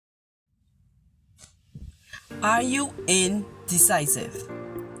Are you indecisive?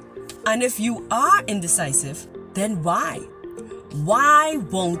 And if you are indecisive, then why? Why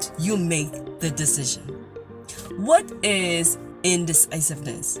won't you make the decision? What is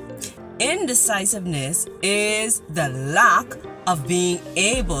indecisiveness? Indecisiveness is the lack of being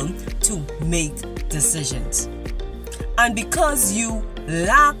able to make decisions. And because you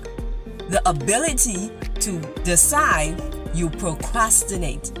lack the ability to decide, you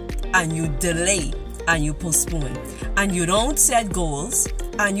procrastinate and you delay and you postpone, and you don't set goals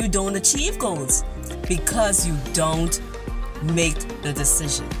and you don't achieve goals because you don't make the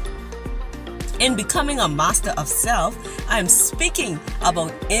decision. In becoming a master of self, I am speaking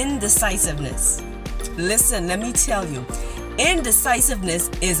about indecisiveness. Listen, let me tell you, indecisiveness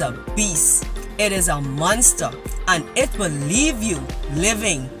is a beast. It is a monster, and it will leave you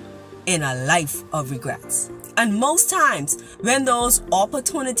living in a life of regrets. And most times, when those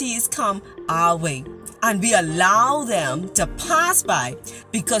opportunities come our way and we allow them to pass by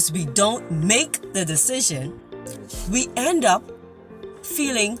because we don't make the decision, we end up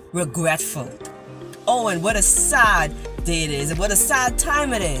feeling regretful. Oh, and what a sad day it is, and what a sad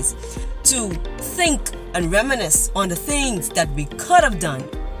time it is to think and reminisce on the things that we could have done,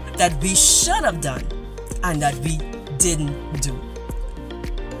 that we should have done, and that we didn't do.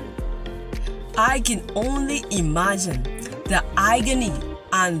 I can only imagine the agony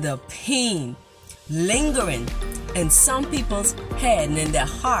and the pain lingering in some people's head and in their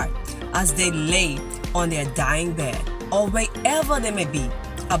heart as they lay on their dying bed or wherever they may be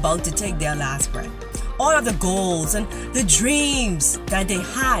about to take their last breath. All of the goals and the dreams that they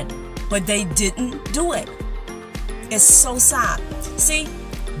had, but they didn't do it. It's so sad. See,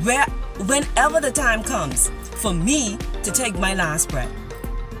 whenever the time comes for me to take my last breath,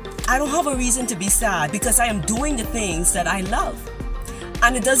 I don't have a reason to be sad because I am doing the things that I love.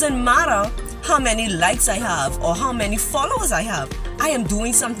 And it doesn't matter how many likes I have or how many followers I have. I am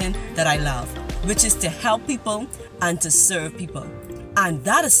doing something that I love, which is to help people and to serve people. And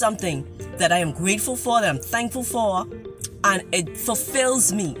that is something that I am grateful for, that I'm thankful for, and it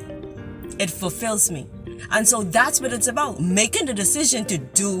fulfills me. It fulfills me. And so that's what it's about, making the decision to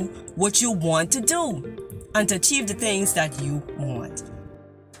do what you want to do and to achieve the things that you want.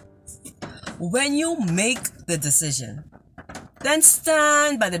 When you make the decision, then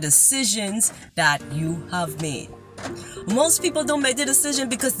stand by the decisions that you have made. Most people don't make the decision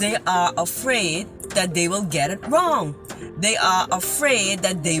because they are afraid that they will get it wrong. They are afraid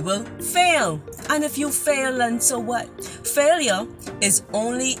that they will fail. And if you fail, then so what? Failure is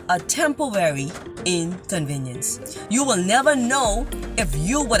only a temporary inconvenience. You will never know if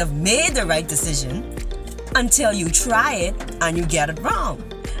you would have made the right decision until you try it and you get it wrong.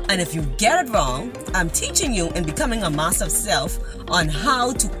 And if you get it wrong, I'm teaching you in becoming a master of self on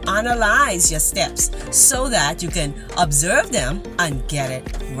how to analyze your steps so that you can observe them and get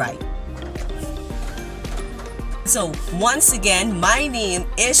it right. So once again, my name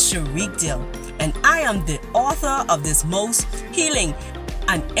is Sharique Dill, and I am the author of this most healing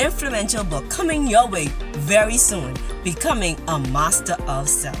and influential book coming your way very soon, Becoming a Master of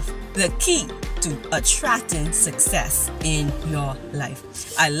Self, the key to attracting success in your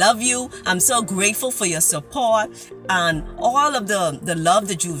life. I love you. I'm so grateful for your support and all of the love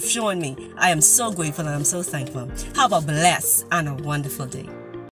that you've shown me. I am so grateful and I'm so thankful. Have a blessed and a wonderful day.